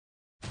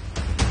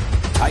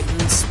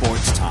Titans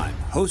Sports Time,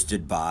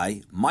 hosted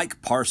by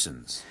Mike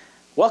Parsons.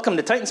 Welcome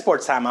to Titan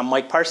Sports Time. I'm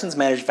Mike Parsons,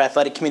 Manager of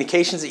Athletic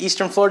Communications at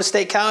Eastern Florida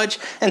State College,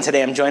 and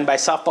today I'm joined by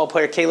softball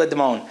player Kayla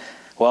Domon.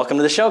 Welcome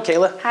to the show,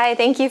 Kayla. Hi,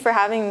 thank you for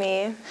having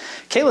me.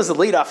 Kayla's the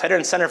leadoff hitter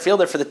and center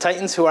fielder for the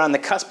Titans, who are on the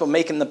cusp of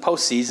making the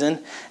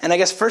postseason. And I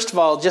guess, first of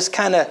all, just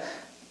kind of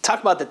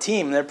talk about the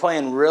team. They're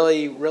playing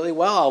really, really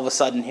well all of a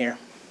sudden here.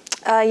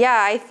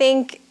 Yeah, I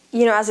think,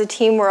 as a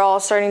team, we're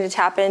all starting to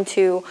tap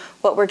into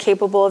what we're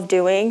capable of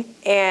doing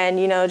and,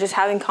 just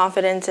having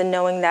confidence and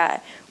knowing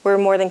that we're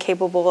more than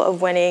capable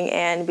of winning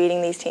and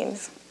beating these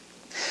teams.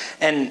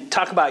 And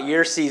talk about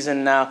your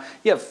season now.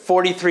 You have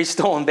 43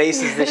 stolen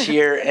bases this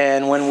year,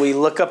 and when we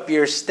look up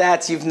your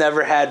stats, you've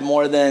never had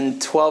more than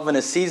 12 in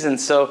a season.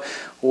 So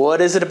what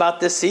is it about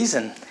this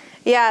season?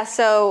 Yeah,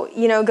 so,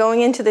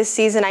 going into this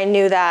season, I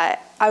knew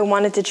that I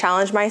wanted to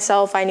challenge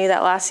myself. I knew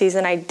that last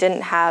season I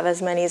didn't have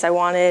as many as I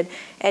wanted,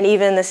 and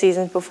even the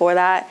seasons before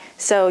that.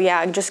 So,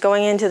 yeah, just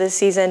going into this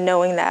season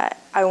knowing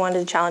that I wanted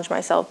to challenge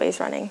myself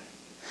base running.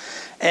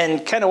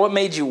 And kind of what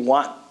made you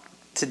want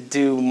to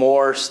do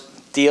more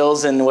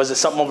deals, and was it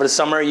something over the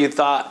summer you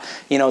thought,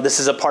 this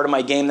is a part of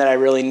my game that I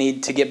really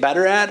need to get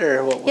better at,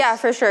 or what? Yeah,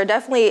 for sure.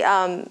 Definitely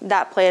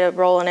that played a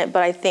role in it,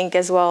 but I think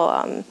as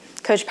well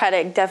Coach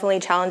Pettit definitely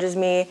challenges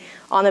me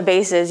on the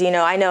bases.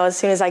 I know as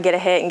soon as I get a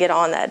hit and get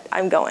on that,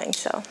 I'm going.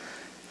 So.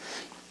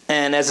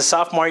 And as a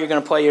sophomore, you're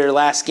going to play your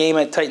last game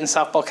at Titan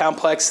Softball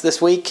Complex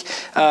this week.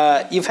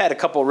 You've had a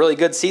couple really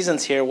good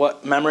seasons here.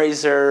 What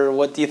memories or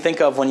what do you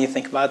think of when you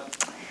think about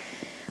it?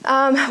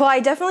 Well,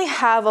 I definitely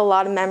have a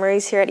lot of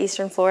memories here at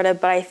Eastern Florida,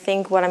 but I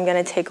think what I'm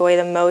going to take away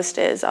the most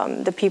is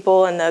the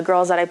people and the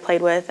girls that I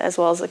played with, as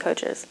well as the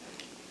coaches.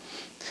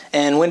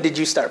 And when did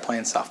you start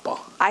playing softball?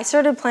 I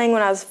started playing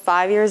when I was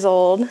 5 years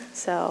old,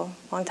 so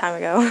a long time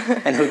ago.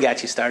 And who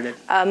got you started?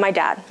 My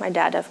dad. My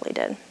dad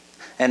definitely did.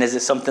 And is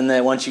it something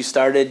that once you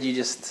started, you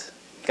just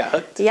got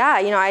hooked? Yeah,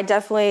 I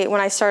definitely,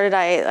 when I started,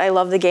 I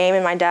loved the game,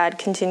 and my dad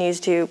continues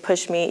to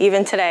push me,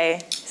 even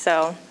today,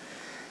 so.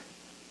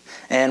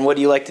 And what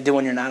do you like to do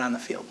when you're not on the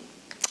field?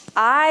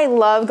 I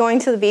love going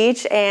to the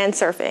beach and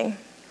surfing.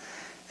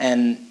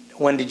 And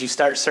when did you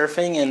start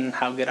surfing, and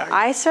how good are you?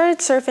 I started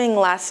surfing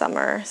last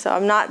summer, so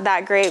I'm not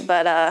that great,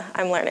 but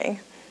I'm learning.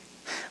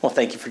 Well,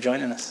 thank you for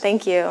joining us.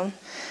 Thank you.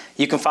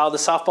 You can follow the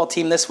softball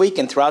team this week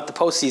and throughout the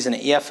postseason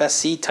at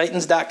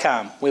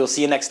EFSCTitans.com. We will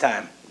see you next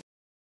time.